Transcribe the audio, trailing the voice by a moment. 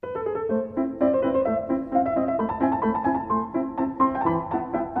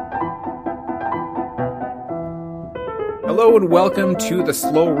Hello and welcome to The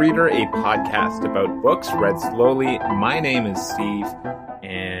Slow Reader, a podcast about books read slowly. My name is Steve,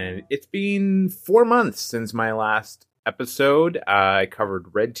 and it's been 4 months since my last episode. I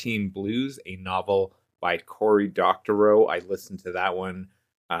covered Red Team Blues, a novel by Cory Doctorow. I listened to that one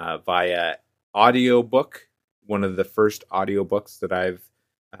via audiobook, one of the first audiobooks that I've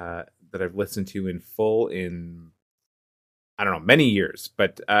listened to in full in many years,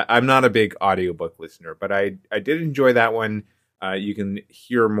 but I'm not a big audiobook listener, but I did enjoy that one. You can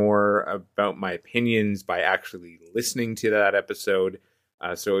hear more about my opinions by actually listening to that episode.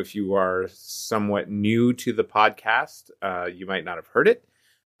 So if you are somewhat new to the podcast, you might not have heard it.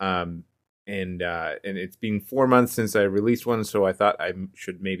 And it's been 4 months since I released one, so I thought I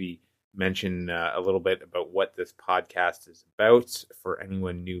should maybe mention a little bit about what this podcast is about for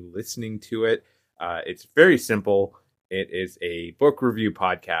anyone new listening to it. It's very simple. It is a book review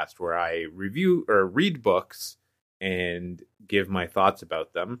podcast where I review or read books and give my thoughts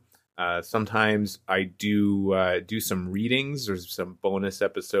about them. Sometimes I do some readings or some bonus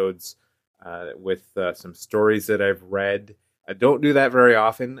episodes with some stories that I've read. I don't do that very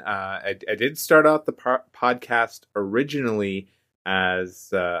often. I did start out the podcast originally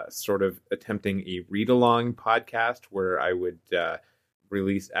as sort of attempting a read-along podcast where I would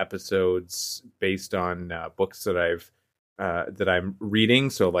release episodes based on books that I'm reading.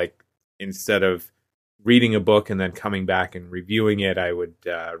 So like instead of reading a book and then coming back and reviewing it, I would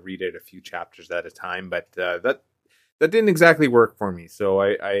read it a few chapters at a time. But that didn't exactly work for me. So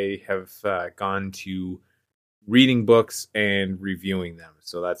I have gone to reading books and reviewing them.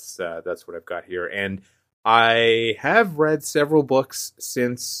 So that's what I've got here. And I have read several books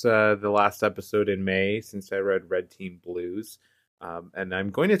since the last episode in May, since I read Red Team Blues. And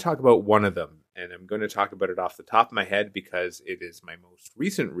I'm going to talk about one of them, and I'm going to talk about it off the top of my head because it is my most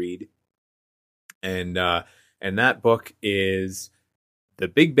recent read. And that book is The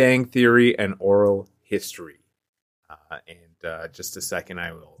Big Bang Theory and Oral History. Just a second,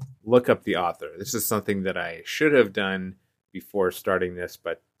 I will look up the author. This is something that I should have done before starting this,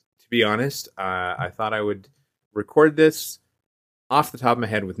 but to be honest, I thought I would record this off the top of my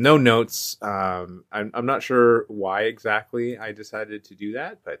head with no notes. I'm not sure why exactly I decided to do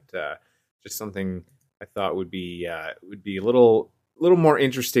that, but just something I thought would be a little more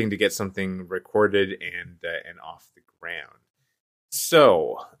interesting to get something recorded and off the ground.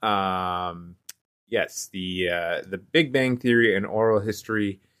 So, yes, the Big Bang Theory and Oral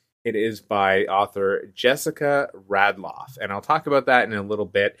History. It is by author Jessica Radloff, and I'll talk about that in a little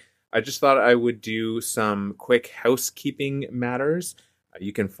bit. I just thought I would do some quick housekeeping matters.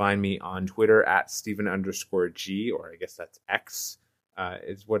 You can find me on Twitter at Stephen_G, or I guess that's X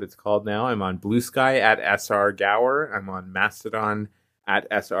is what it's called now. I'm on Blue Sky at SR Gower. I'm on Mastodon at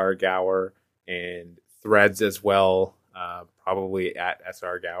SR Gower, and Threads as well, probably at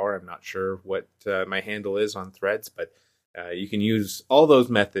SR Gower. I'm not sure what my handle is on Threads, but you can use all those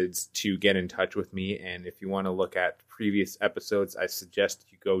methods to get in touch with me. And if you want to look at previous episodes, I suggest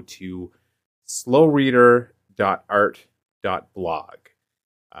you go to slowreader.art.blog.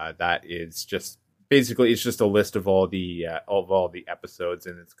 That is just basically, it's just a list of all the episodes,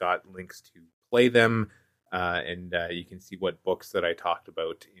 and it's got links to play them, and you can see what books that I talked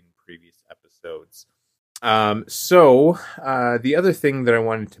about in previous episodes. So the other thing that I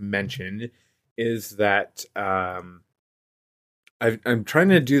wanted to mention is that I'm trying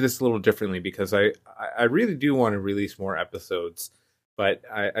to do this a little differently because I really do want to release more episodes, but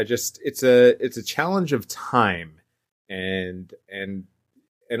I just it's a challenge of time and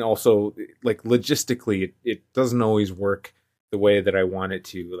also like logistically it doesn't always work the way that I want it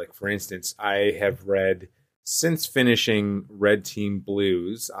to. Like for instance, I have read since finishing Red Team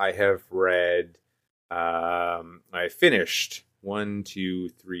Blues, I have read I finished 1, 2,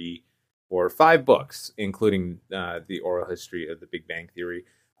 3, 4, 5 books, including the oral history of the Big Bang Theory.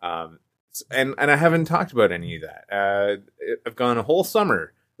 And I haven't talked about any of that. I've gone a whole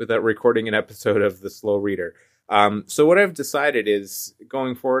summer without recording an episode of The Slow Reader. So what I've decided is,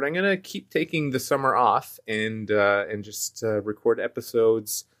 going forward, I'm going to keep taking the summer off and just record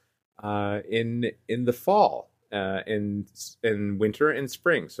episodes in the fall, in winter and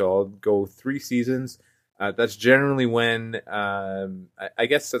spring. So I'll go 3 seasons. That's generally when, I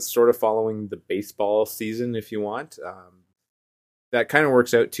guess that's sort of following the baseball season, if you want. That kind of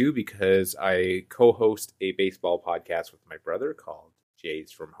works out, too, because I co-host a baseball podcast with my brother called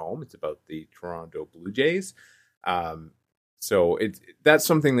Jays from Home. It's about the Toronto Blue Jays. So that's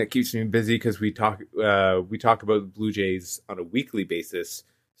something that keeps me busy because we talk about the Blue Jays on a weekly basis.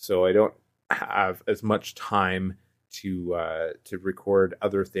 So I don't have as much time to record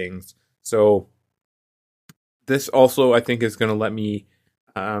other things. So this also, I think, is going to let me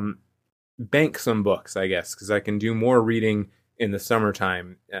bank some books, I guess, because I can do more reading in the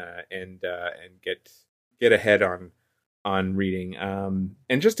summertime and get ahead on reading.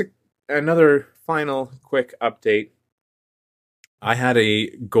 And just another final quick update. I had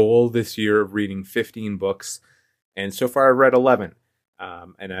a goal this year of reading 15 books, and so far I've read 11.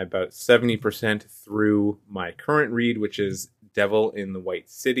 And I'm about 70% through my current read, which is Devil in the White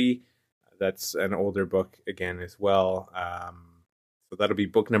City. That's an older book again as well. So that'll be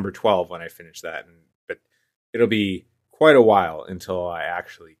book number 12 when I finish that. But it'll be quite a while until I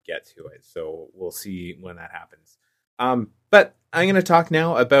actually get to it. So we'll see when that happens. But I'm going to talk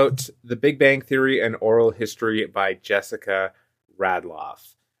now about The Big Bang Theory, an Oral History by Jessica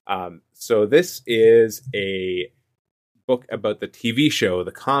Radloff. So this is a book about the TV show,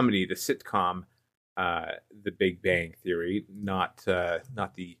 the comedy, the sitcom, The Big Bang Theory, not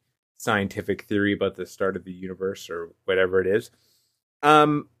the scientific theory about the start of the universe or whatever it is.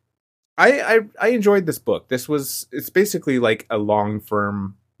 I enjoyed this book. It's basically like a long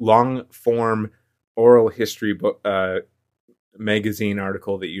form oral history book, magazine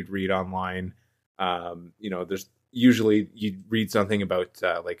article that you'd read online. There's usually you'd read something about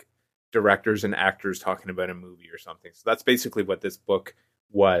like directors and actors talking about a movie or something. So that's basically what this book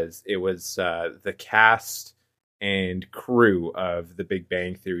was. It was the cast and crew of The Big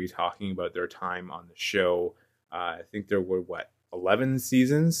Bang Theory talking about their time on the show. I think there were 11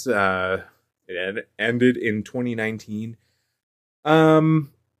 seasons. It ended in 2019. So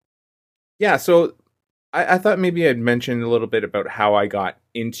I thought maybe I'd mention a little bit about how I got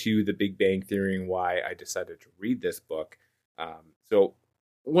into The Big Bang Theory and why I decided to read this book. So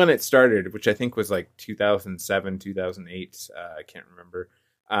when it started, which I think was like 2007, 2008, I can't remember.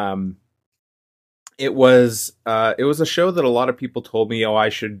 It was a show that a lot of people told me, I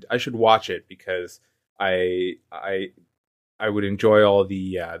should watch it because I would enjoy all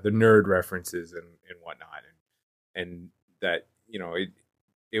the nerd references and whatnot, and that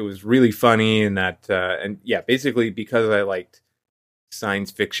it was really funny, and that basically because I liked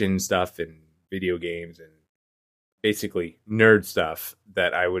science fiction stuff and video games and basically nerd stuff,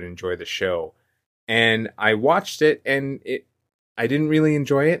 that I would enjoy the show. And I watched it, and I didn't really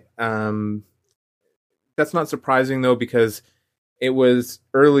enjoy it. That's not surprising though, because it was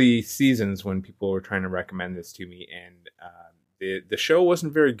early seasons when people were trying to recommend this to me, and the show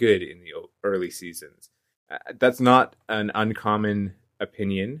wasn't very good in the early seasons. That's not an uncommon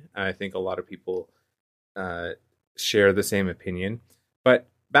opinion. I think a lot of people share the same opinion. But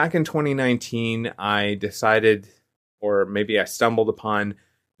back in 2019, I decided, or maybe I stumbled upon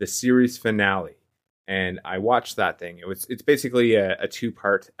the series finale, and I watched that thing. It's basically a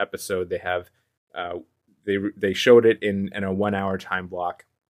 2-part episode. They have they showed it in a 1-hour time block,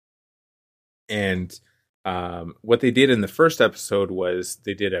 and what they did in the first episode was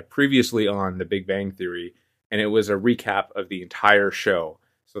they did a previously on The Big Bang Theory, and it was a recap of the entire show.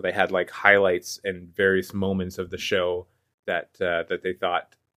 So they had like highlights and various moments of the show that they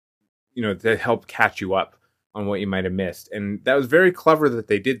thought, to help catch you up on what you might have missed. And that was very clever that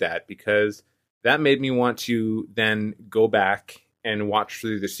they did that, because that made me want to then go back and watch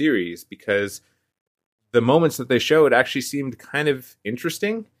through the series, because the moments that they showed actually seemed kind of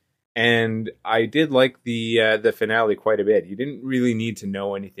interesting. And I did like the finale quite a bit. You didn't really need to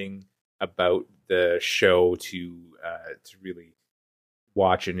know anything about the show to really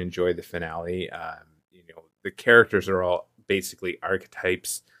watch and enjoy the finale. The characters are all basically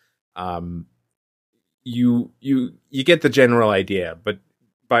archetypes. You get the general idea, but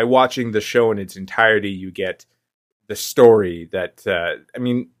by watching the show in its entirety, you get the story that,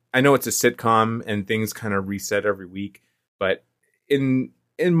 I know it's a sitcom and things kind of reset every week, but in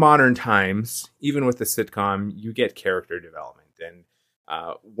modern times, even with the sitcom, you get character development. And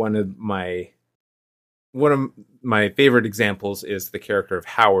one of my favorite examples is the character of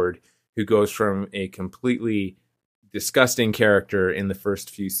Howard, who goes from a completely disgusting character in the first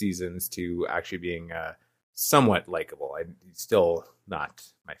few seasons to actually being somewhat likable. He's still not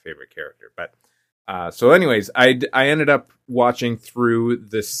my favorite character, but so anyways, I ended up watching through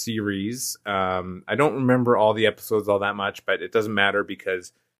the series. I don't remember all the episodes all that much, but it doesn't matter,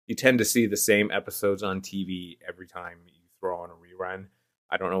 because you tend to see the same episodes on TV every time you throw on a rerun.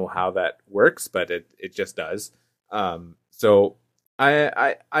 I don't know how that works, but it just does. So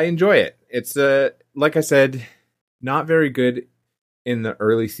I enjoy it. It's like I said, not very good in the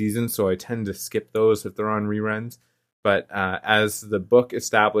early seasons, so I tend to skip those if they're on reruns. But as the book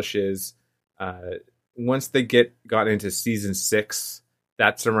establishes, once they got into season 6,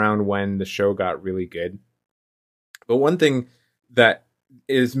 that's around when the show got really good. But one thing that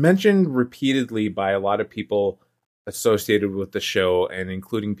is mentioned repeatedly by a lot of people associated with the show, and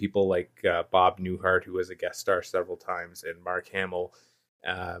including people like Bob Newhart, who was a guest star several times, and Mark Hamill.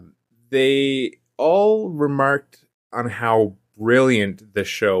 They all remarked on how brilliant the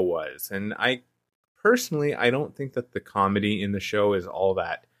show was, and I personally, I don't think that the comedy in the show is all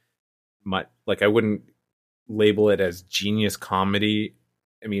that much. Like, I wouldn't label it as genius comedy.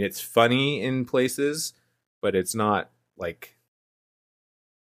 I mean, it's funny in places, but it's not like,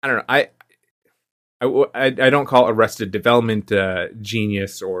 I don't know. I don't call Arrested Development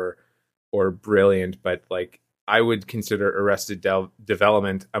genius or brilliant, but like I would consider Arrested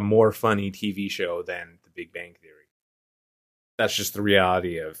Development a more funny TV show than The Big Bang Theory. That's just the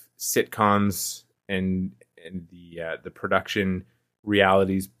reality of sitcoms and the production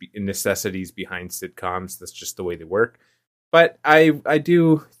realities and necessities behind sitcoms. That's just the way they work. But I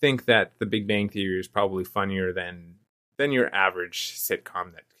do think that The Big Bang Theory is probably funnier than your average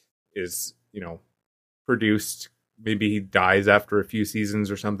sitcom that is, produced. Maybe he dies after a few seasons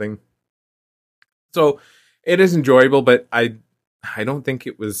or something. So it is enjoyable, but I don't think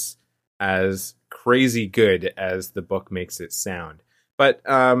it was as crazy good as the book makes it sound. But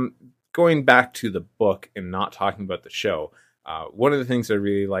going back to the book and not talking about the show, one of the things I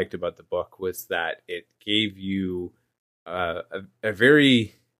really liked about the book was that it gave you a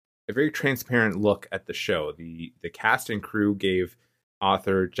very transparent look at the show. The cast and crew gave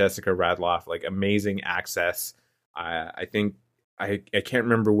author Jessica Radloff like amazing access. I think I can't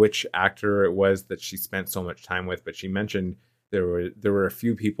remember which actor it was that she spent so much time with, but she mentioned there were a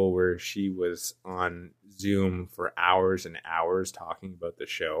few people where she was on Zoom for hours and hours talking about the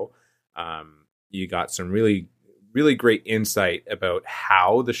show. You got some really great insight about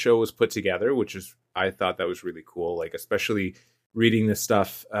how the show was put together, which is, I thought that was really cool. Like, especially reading the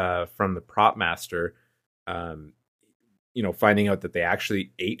stuff from the prop master, finding out that they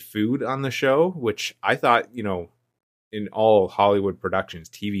actually ate food on the show, which I thought, in all Hollywood productions,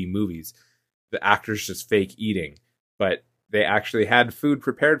 TV, movies, the actors just fake eating, but they actually had food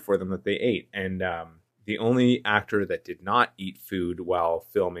prepared for them that they ate. And the only actor that did not eat food while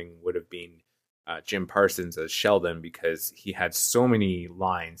filming would have been Jim Parsons as Sheldon, because he had so many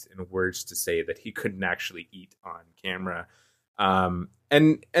lines and words to say that he couldn't actually eat on camera.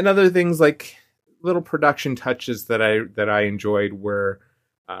 And other things like little production touches that I enjoyed were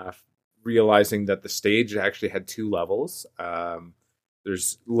realizing that the stage actually had two levels.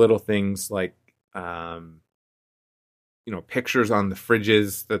 There's little things like pictures on the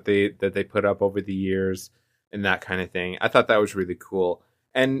fridges that they put up over the years and that kind of thing. I thought that was really cool.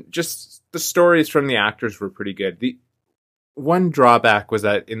 And just the stories from the actors were pretty good. The one drawback was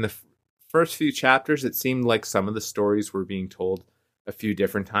that in the first few chapters, it seemed like some of the stories were being told a few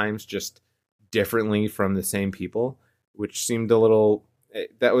different times, just differently from the same people, which seemed a little,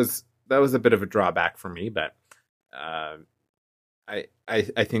 that was a bit of a drawback for me. But I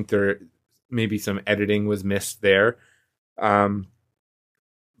think there maybe some editing was missed there.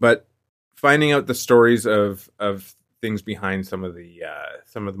 But finding out the stories of things behind some of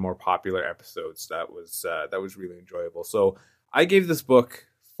the more popular episodes, that was really enjoyable. So I gave this book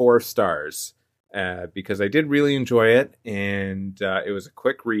 4 stars because I did really enjoy it, and it was a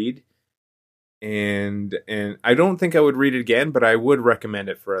quick read, and I don't think I would read it again, but I would recommend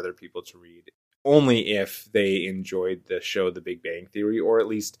it for other people to read, only if they enjoyed the show The Big Bang Theory, or at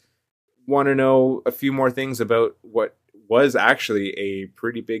least want to know a few more things about what was actually a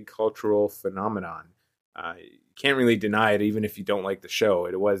pretty big cultural phenomenon. You can't really deny it, even if you don't like the show.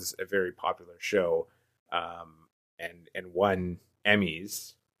 It was a very popular show, and won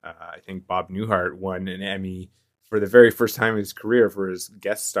Emmys. I think Bob Newhart won an Emmy for the very first time in his career for his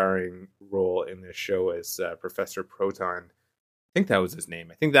guest starring role in this show as Professor Proton. I think that was his name.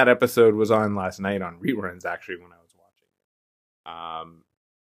 I think that episode was on last night on reruns, actually, when I was watching.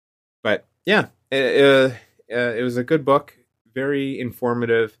 But yeah, it was a good book, very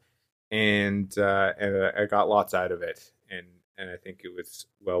informative, and I got lots out of it, and I think it was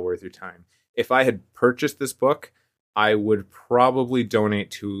well worth your time. If I had purchased this book, I would probably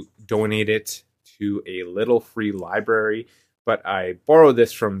donate it to a little free library, but I borrowed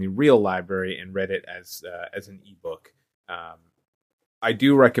this from the real library and read it as an ebook. I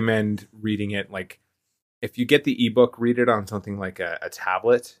do recommend reading it. Like, if you get the ebook, read it on something like a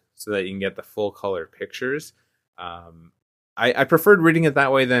tablet so that you can get the full color pictures. I preferred reading it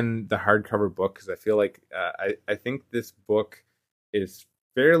that way than the hardcover book, because I feel like I think this book is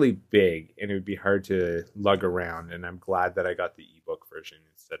fairly big and it would be hard to lug around, and I'm glad that I got the ebook version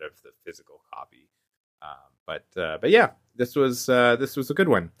instead of the physical copy. But yeah, this was a good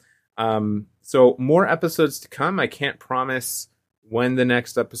one. So more episodes to come. I can't promise when the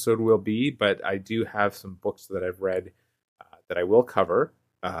next episode will be, but I do have some books that I've read that I will cover.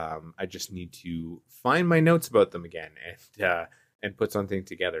 I just need to find my notes about them again and put something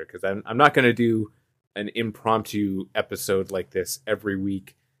together, because I'm not going to do an impromptu episode like this every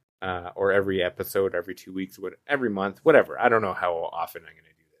week or every episode every 2 weeks, every month, whatever. I don't know how often I'm going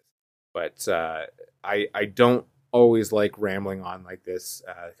to do this, but I don't always like rambling on like this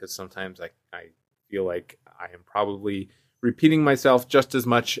because sometimes I feel like I am probably repeating myself just as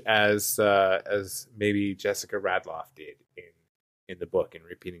much as maybe Jessica Radloff did in the book, and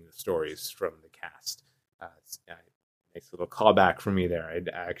repeating the stories from the cast. Nice little callback for me there. I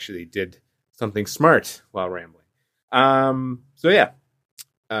actually did something smart while rambling. So yeah,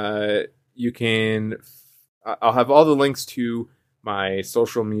 you can. I'll have all the links to my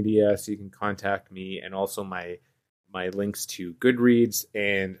social media, so you can contact me, and also my links to Goodreads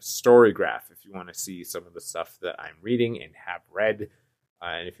and Storygraph if you want to see some of the stuff that I'm reading and have read,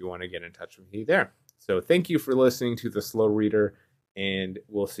 and if you want to get in touch with me there. So thank you for listening to The Slow Reader, and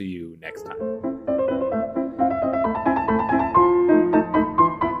we'll see you next time.